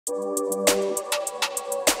What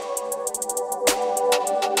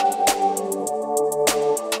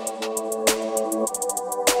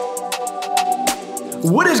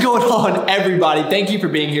is going on, everybody? Thank you for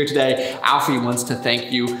being here today. Alfie wants to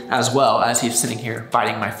thank you as well, as he's sitting here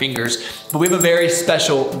biting my fingers. But we have a very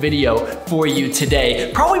special video for you today.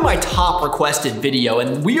 Probably my top requested video,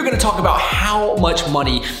 and we are gonna talk about how much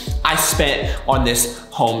money I spent on this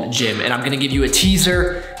home gym. And I'm gonna give you a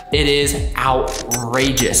teaser. It is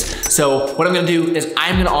outrageous. So what I'm gonna do is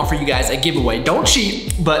I'm gonna offer you guys a giveaway. Don't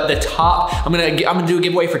cheat, but I'm gonna do a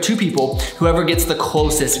giveaway for 2 people. Whoever gets the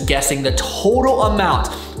closest guessing the total amount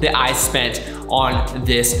that I spent on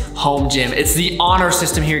this home gym. It's the honor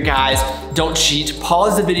system here, guys. Don't cheat.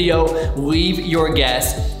 Pause the video, leave your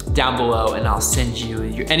guess down below, and I'll send you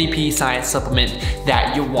your NEP science supplement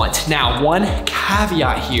that you want. Now, one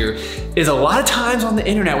caveat here is a lot of times on the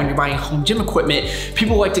internet when you're buying home gym equipment,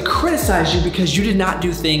 people like to criticize you because you did not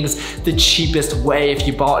do things the cheapest way. If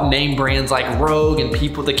you bought name brands like Rogue, and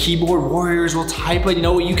the keyboard warriors will type it, you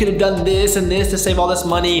know, you could have done this and this to save all this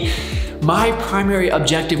money. My primary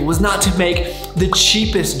objective was not to make the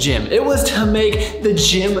cheapest gym. It was to make the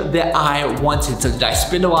gym that I wanted. So did I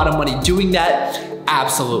spend a lot of money doing that?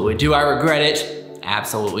 Absolutely. Do I regret it?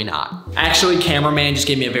 Absolutely not. Actually, cameraman just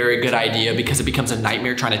gave me a very good idea because it becomes a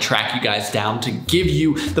nightmare trying to track you guys down to give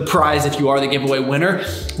you the prize if you are the giveaway winner.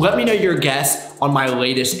 Let me know your guess on my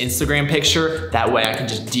latest Instagram picture. That way I can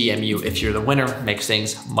just DM you if you're the winner. Makes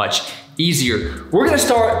things much easier. We're gonna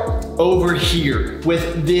start over here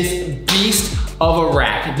with this beast of a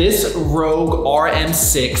rack. This Rogue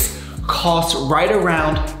RM6 costs right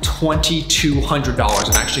around $2,200.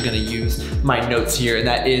 I'm actually gonna use my notes here, and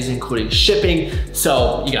that is including shipping.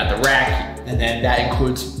 So you got the rack, and then that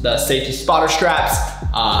includes the safety spotter straps,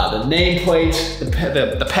 the nameplate, the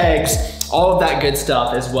pegs, all of that good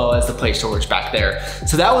stuff, as well as the plate storage back there.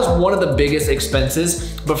 So that was one of the biggest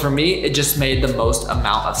expenses, but for me, it just made the most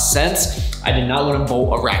amount of sense. I did not want to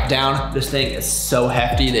bolt a rack down. This thing is so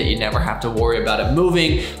hefty that you never have to worry about it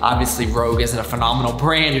moving. Obviously, Rogue isn't a phenomenal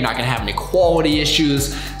brand. You're not gonna have any quality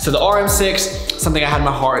issues. So the RM6, something I had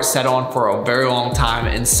my heart set on for a very long time,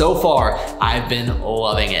 and so far, I've been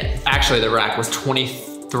loving it. Actually, the rack was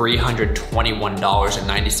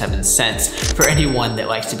 $321.97 for anyone that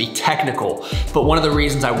likes to be technical. But one of the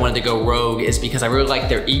reasons I wanted to go Rogue is because I really like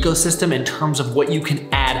their ecosystem in terms of what you can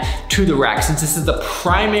add to the rack. Since this is the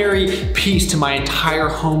primary piece to my entire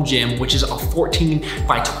home gym, which is a 14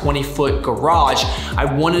 by 20 foot garage, I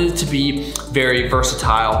wanted it to be very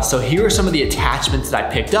versatile. So here are some of the attachments that I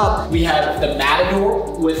picked up. We have the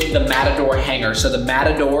Matador with the Matador hanger. So the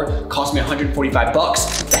Matador cost me 145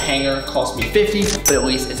 bucks. The hanger cost me 50, but at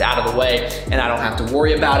least it's out of the way and I don't have to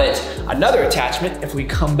worry about it. Another attachment, if we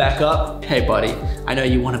come back up, hey buddy, I know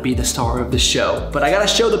you want to be the star of the show, but I gotta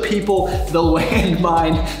show the people the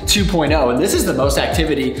Landmine 2.0, and this is the most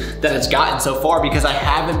activity that it's gotten so far because I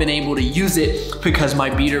haven't been able to use it because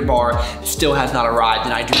my beater bar still has not arrived,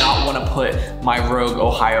 and I do not want to put my Rogue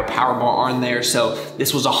Ohio power bar on there. So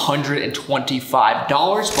this was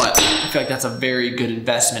 $125, but I feel like that's a very good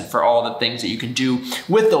investment for all the things that you can do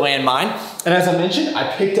with the Landmine. And as I mentioned,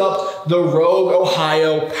 I picked up the Rogue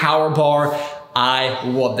Ohio power bar. I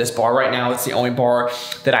love this bar right now. It's the only bar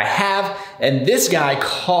that I have. And this guy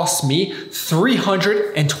cost me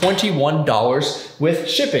 $321 with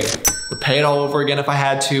shipping. Would pay it all over again if I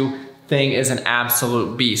had to. Thing is an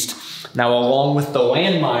absolute beast. Now, along with the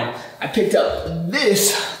Landmine, I picked up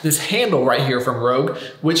this handle right here from Rogue,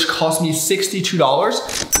 which cost me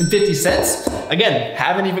 $62.50. Again,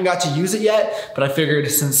 haven't even got to use it yet, but I figured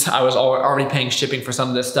since I was already paying shipping for some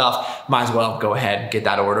of this stuff, might as well go ahead and get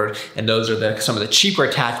that ordered. And those are some of the cheaper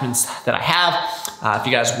attachments that I have. If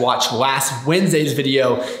you guys watched last Wednesday's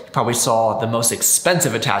video, you probably saw the most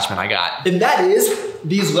expensive attachment I got. And that is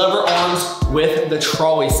these lever arms with the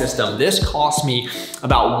trolley system. This cost me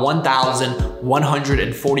about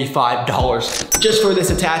 $1,145 just for this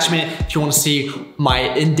attachment. If you want to see my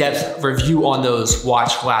in-depth review on those,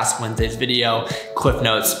 watch last Wednesday's video. Cliff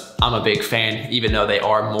notes. I'm a big fan, even though they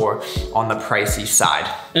are more on the pricey side.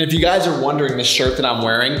 And if you guys are wondering, the shirt that I'm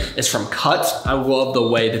wearing is from Cut. I love the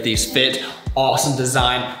way that these fit. Awesome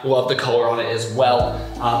design, love the color on it as well.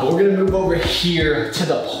 But we're gonna move over here to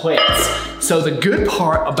the plates. So the good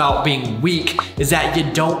part about being weak is that you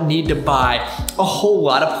don't need to buy a whole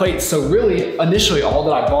lot of plates. So really, initially, all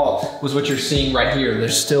that I bought was what you're seeing right here. They're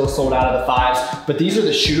still sold out of the 5s, but these are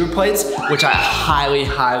the shooter plates, which I highly,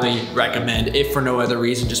 highly recommend, if for no other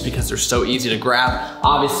reason, just because they're so easy to grab.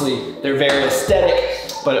 Obviously, they're very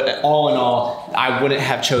aesthetic, but all in all, I wouldn't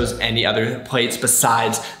have chose any other plates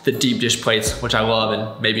besides the deep dish plates, which I love,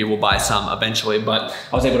 and maybe we'll buy some eventually, but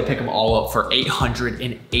I was able to pick them all up for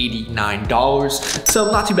 $889.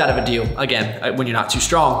 So not too bad of a deal. Again, when you're not too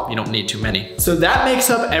strong, you don't need too many. So that makes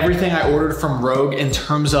up everything I ordered from Rogue in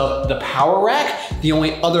terms of the power rack. The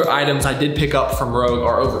only other items I did pick up from Rogue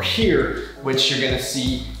are over here, which you're gonna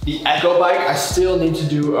see the Echo Bike. I still need to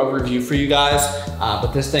do a review for you guys, but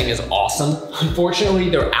this thing is awesome. Unfortunately,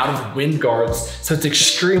 they're out of wind guards, so it's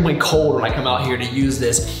extremely cold when I come out here to use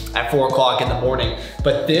this at 4 o'clock in the morning.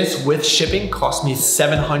 But this, with shipping, cost me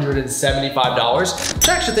 $775, which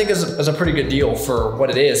I actually think is a pretty good deal for what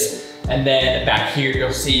it is. And then back here,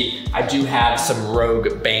 you'll see I do have some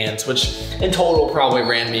Rogue bands, which in total probably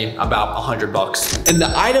ran me about $100. And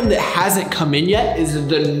the item that hasn't come in yet is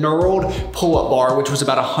the knurled pull-up bar, which was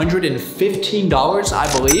about $115,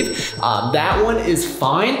 I believe. That one is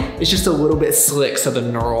fine. It's just a little bit slick, so the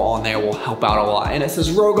knurl on there will help out a lot. And it says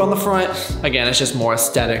Rogue on the front. Again, it's just more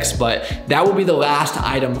aesthetics, but that will be the last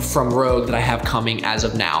item from Rogue that I have coming as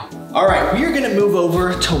of now. All right, we are gonna move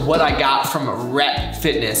over to what I got from Rep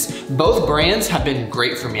Fitness. Both brands have been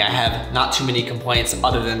great for me. I have not too many complaints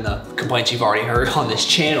other than the complaints you've already heard on this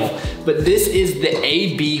channel, but this is the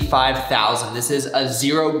AB5000. This is a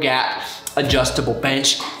zero gap adjustable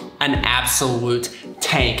bench, an absolute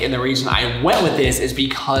tank. And the reason I went with this is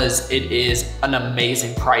because it is an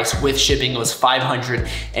amazing price. With shipping, it was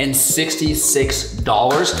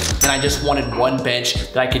 $566. And I just wanted one bench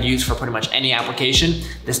that I could use for pretty much any application.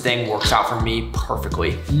 This thing works out for me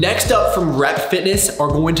perfectly. Next up from Rep Fitness are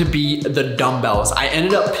going to be the dumbbells. I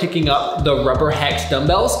ended up picking up the Rubber Hex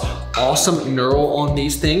dumbbells. Awesome knurl on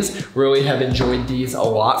these things. Really have enjoyed these a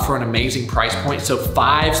lot for an amazing price point. So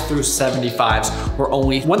 5s through 75s were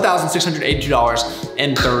only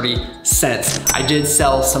 $1,680.30. I did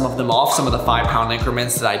sell some of them off, some of the 5-pound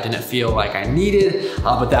increments that I didn't feel like I needed,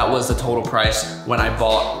 but that was the total price when I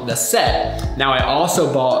bought the set. Now I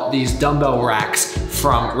also bought these dumbbell racks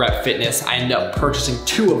from Rep Fitness. I ended up purchasing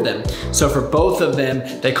 2 of them. So for both of them,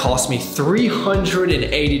 they cost me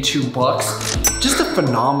 $382. Just a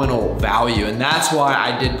phenomenal value, and that's why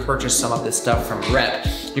I did purchase some of this stuff from Rep.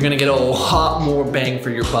 You're gonna get a lot more bang for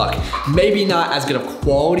your buck. Maybe not as good of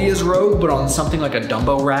quality as Rogue, but on something like a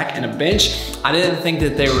dumbbell rack and a bench, I didn't think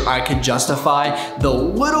that I could justify the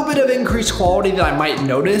little bit of increased quality that I might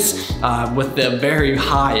notice with the very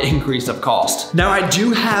high increase of cost. Now I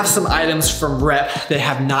do have some items from Rep that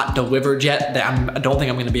have not delivered yet. That I don't think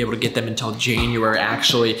I'm gonna be able to get them until January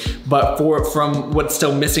actually, but from what's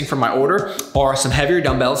still missing from my order are some heavier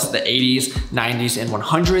dumbbells, the 80s, 90s, and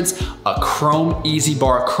 100s, a chrome easy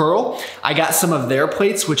bar curl. I got some of their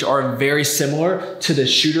plates, which are very similar to the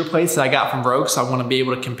shooter plates that I got from Rogue, so I wanna be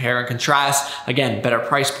able to compare and contrast. Again, better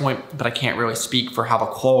price point, but I can't really speak for how the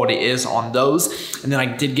quality is on those. And then I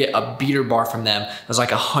did get a beater bar from them. It was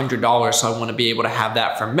like $100, so I wanna be able to have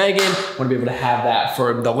that for Megan, I wanna be able to have that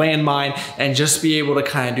for the landmine, and just be able to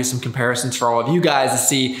kind of do some comparisons for all of you guys to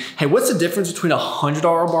see, hey, what's the difference between a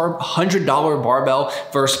 $100 barbell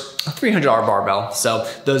versus a $300 barbell? So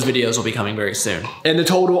those videos will be coming very soon. And the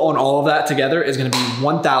total on all of that together is gonna be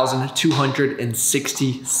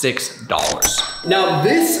 $1,266. Now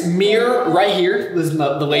this mirror right here was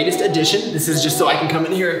the latest addition. This is just so I can come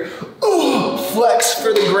in here and flex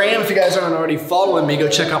for the gram. If you guys aren't already following me, go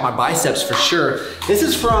check out my biceps for sure. This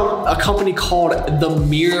is from a company called The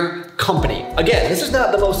Mirror Company. Again, this is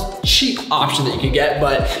not the most cheap option that you can get,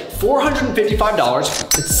 but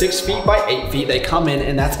 $455. It's 6 feet by 8 feet. They come in,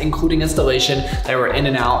 and that's including installation. They were in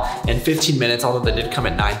and out in 15 minutes, although they did come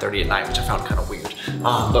at 9:30 at night, which I found kind of weird.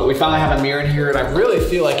 But we finally have a mirror in here, and I really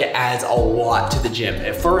feel like it adds a lot to the gym.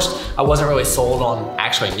 At first, I wasn't really sold on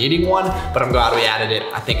actually needing one, but I'm glad we added it.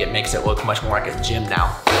 I think it makes it look much more like a gym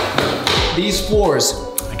now. These floors,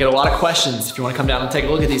 I get a lot of questions. If you wanna come down and take a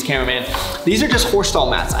look at these, cameraman. These are just horse stall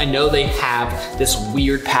mats. I know they have this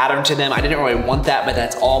weird pattern to them. I didn't really want that, but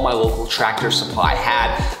that's all my local Tractor Supply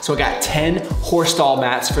had. So I got 10 horse stall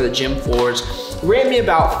mats for the gym floors. Ran me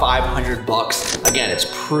about $500. Again, it's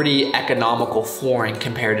pretty economical flooring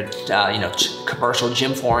compared to commercial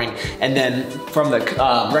gym flooring. And then from the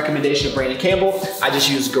recommendation of Brandon Campbell, I just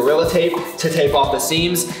used Gorilla Tape to tape off the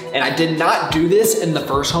seams. And I did not do this in the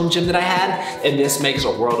first home gym that I had, and this makes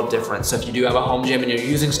a world of difference. So if you do have a home gym and you're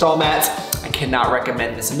using stall mats, I cannot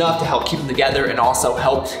recommend this enough to help keep them together and also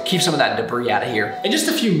help keep some of that debris out of here. And just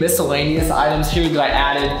a few miscellaneous items here that I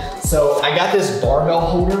added. So I got this barbell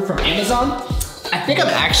holder from Amazon. I think I'm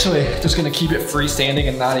actually just gonna keep it freestanding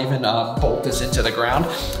and not even bolt this into the ground.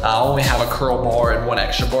 I only have a curl bar and one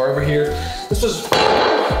extra bar over here. This was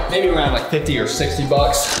maybe around like 50 or 60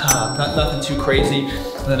 bucks. Nothing too crazy.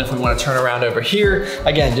 And then if we want to turn around over here,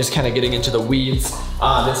 again, just kind of getting into the weeds,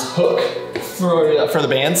 this hook for the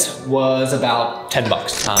bands was about 10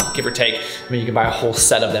 bucks, give or take. I mean, you can buy a whole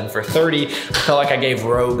set of them for 30. I felt like I gave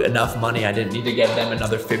Rogue enough money. I didn't need to give them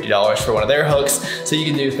another $50 for one of their hooks. So you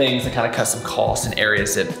can do things that kind of cut some costs in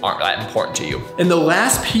areas that aren't that important to you. And the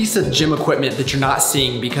last piece of gym equipment that you're not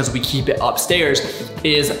seeing because we keep it upstairs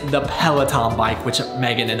is the Peloton bike, which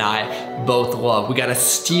Megan and I both love. We got a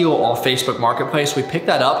steal off Facebook Marketplace. We picked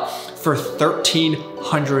that up for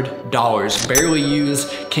 $1,300. Barely used,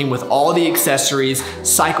 came with all the accessories,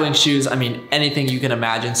 cycling shoes, I mean, anything you can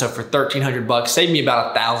imagine. So for 1,300 bucks, saved me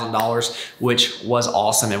about $1,000, which was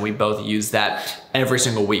awesome. And we both used that every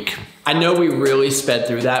single week. I know we really sped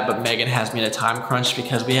through that, but Megan has me in a time crunch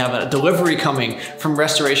because we have a delivery coming from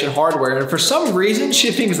Restoration Hardware. And for some reason,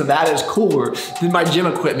 she thinks that is cooler than my gym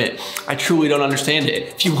equipment. I truly don't understand it.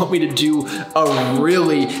 If you want me to do a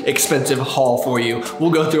really expensive haul for you, we'll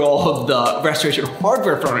go through all of the Restoration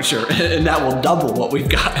Hardware furniture and that will double what we've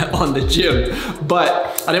got on the gym. But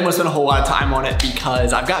I didn't want to spend a whole lot of time on it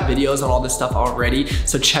because I've got videos on all this stuff already.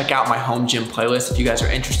 So check out my home gym playlist if you guys are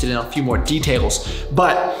interested in a few more details.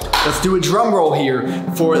 But let's do a drum roll here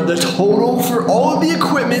for the total for all of the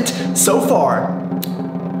equipment so far.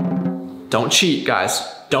 Don't cheat, guys.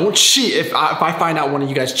 Don't cheat. If I find out one of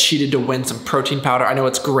you guys cheated to win some protein powder, I know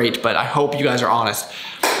it's great, but I hope you guys are honest.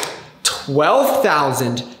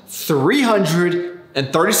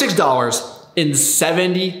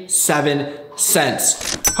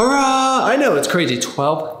 $12,336.77. Hurrah! I know, it's crazy,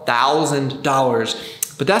 $12,000.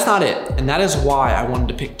 But that's not it, and that is why I wanted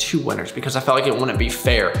to pick two winners, because I felt like it wouldn't be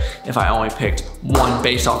fair if I only picked one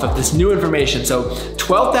based off of this new information. So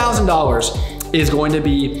 $12,000 is going to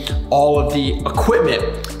be all of the equipment.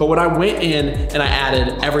 But when I went in and I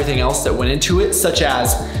added everything else that went into it, such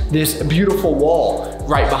as this beautiful wall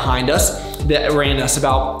right behind us that ran us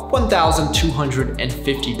about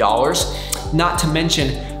 $1,250, not to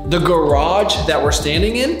mention the garage that we're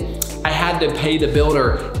standing in, I had to pay the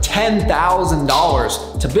builder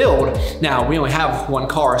 $10,000 to build. Now, we only have one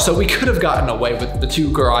car, so we could have gotten away with the two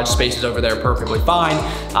garage spaces over there perfectly fine.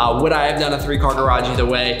 Would I have done a 3-car garage either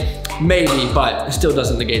way? Maybe, but it still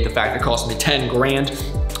doesn't negate the fact it cost me 10 grand.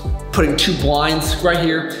 Putting 2 blinds right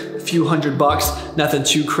here, a few $100, nothing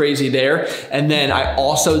too crazy there. And then I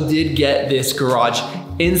also did get this garage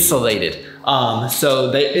insulated. So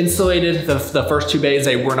they insulated the first 2 bays.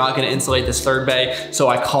 They were not gonna insulate this 3rd bay. So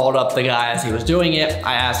I called up the guy as he was doing it.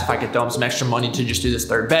 I asked if I could throw him some extra money to just do this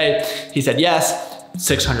 3rd bay. He said yes.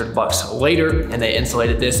 $600 later, and they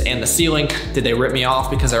insulated this and the ceiling. Did they rip me off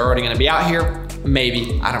because they're already gonna be out here?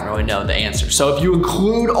 Maybe, I don't really know the answer. So if you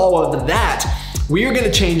include all of that, we are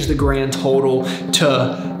gonna change the grand total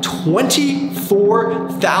to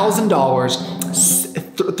 $24,000,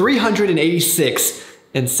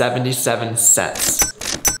 $386.77.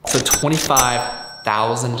 So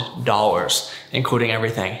 $25,000, including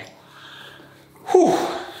everything. Whew,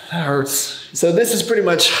 that hurts. So this is pretty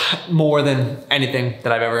much more than anything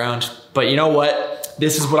that I've ever owned. But you know what?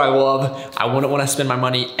 This is what I love. I wouldn't want to spend my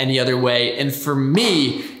money any other way. And for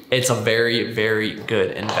me, it's a very, very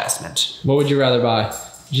good investment. What would you rather buy?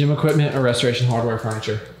 Gym equipment or Restoration Hardware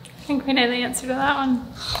furniture? I think we know the answer to that one.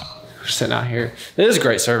 We're sitting out here. It is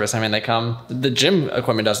great service. I mean, they come, the gym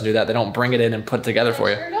equipment doesn't do that. They don't bring it in and put it together for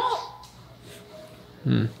you. Sure don't.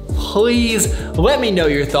 Please let me know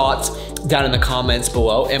your thoughts down in the comments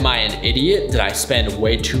below. Am I an idiot? Did I spend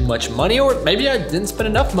way too much money? Or maybe I didn't spend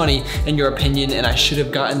enough money in your opinion and I should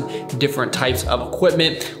have gotten different types of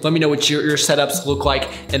equipment. Let me know what your setups look like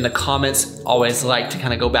in the comments. Always like to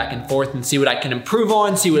kind of go back and forth and see what I can improve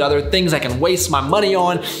on, see what other things I can waste my money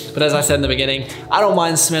on. But as I said in the beginning, I don't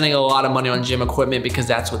mind spending a lot of money on gym equipment because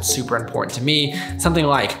that's what's super important to me. Something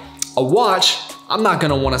like a watch, I'm not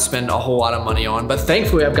gonna wanna spend a whole lot of money on, but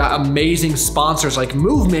thankfully I've got amazing sponsors like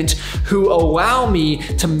Movement who allow me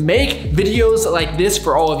to make videos like this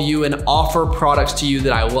for all of you and offer products to you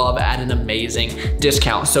that I love at an amazing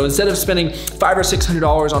discount. So instead of spending $500 or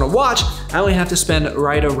 $600 on a watch, I only have to spend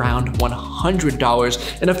right around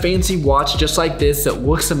 $100 in a fancy watch just like this that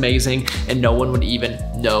looks amazing and no one would even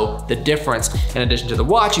know the difference. In addition to the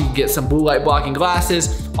watch, you can get some blue light blocking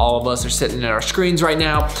glasses. All of us are sitting at our screens right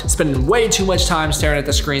now, spending way too much time staring at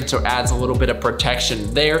the screen, so it adds a little bit of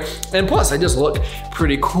protection there. And plus, they just look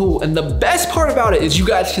pretty cool. And the best part about it is you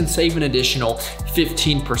guys can save an additional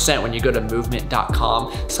 15% when you go to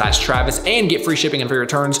movement.com/Travis and get free shipping and free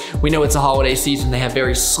returns. We know it's the holiday season. They have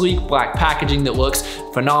very sleek black packaging that looks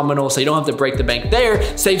phenomenal, so you don't have to break the bank there,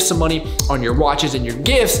 save some money on your watches and your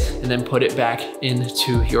gifts, and then put it back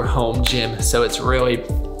into your home gym. So it's really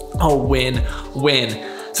a win-win.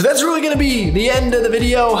 So that's really gonna be the end of the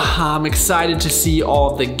video. I'm excited to see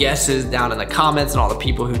all the guesses down in the comments and all the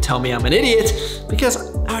people who tell me I'm an idiot,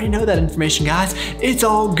 because I already know that information, guys. It's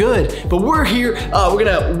all good. But we're here, we're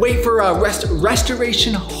gonna wait for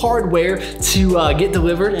restoration hardware to get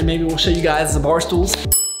delivered, and maybe we'll show you guys the bar stools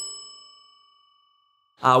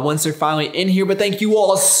once they're finally in here. But thank you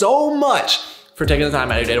all so much for taking the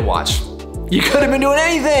time out of your day to watch. You could have been doing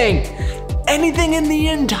anything in the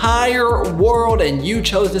entire world, and you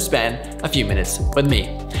chose to spend a few minutes with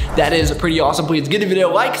me. That is pretty awesome. Please give the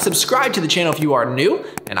video a like, subscribe to the channel if you are new,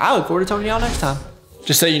 and I look forward to talking to y'all next time.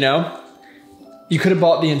 Just so you know, you could have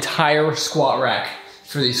bought the entire squat rack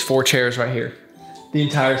for these 4 chairs right here. The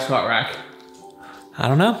entire squat rack. I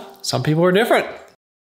don't know, some people are different.